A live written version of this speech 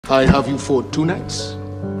I have you for 2 nights.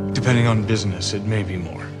 Depending on business, it may be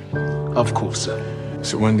more. Of course, sir.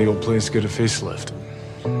 So when did the old place get a facelift?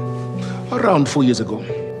 Around 4 years ago.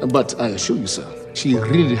 But I assure you, sir, she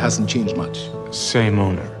really hasn't changed much. Same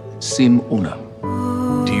owner. Same owner.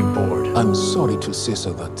 Do you board? I'm sorry to say,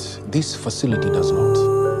 sir, that this facility does not.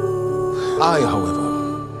 I,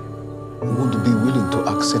 however, would be willing to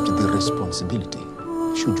accept the responsibility,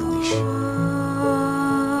 should you wish.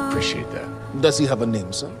 Appreciate that. Does he have a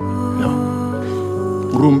name, sir? No.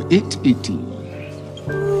 Room 818.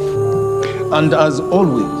 And as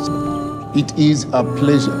always, it is a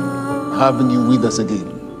pleasure having you with us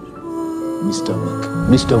again, Mr. Wick.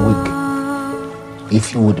 Mr. Wick,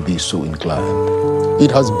 if you would be so inclined.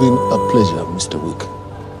 It has been a pleasure, Mr. Wick.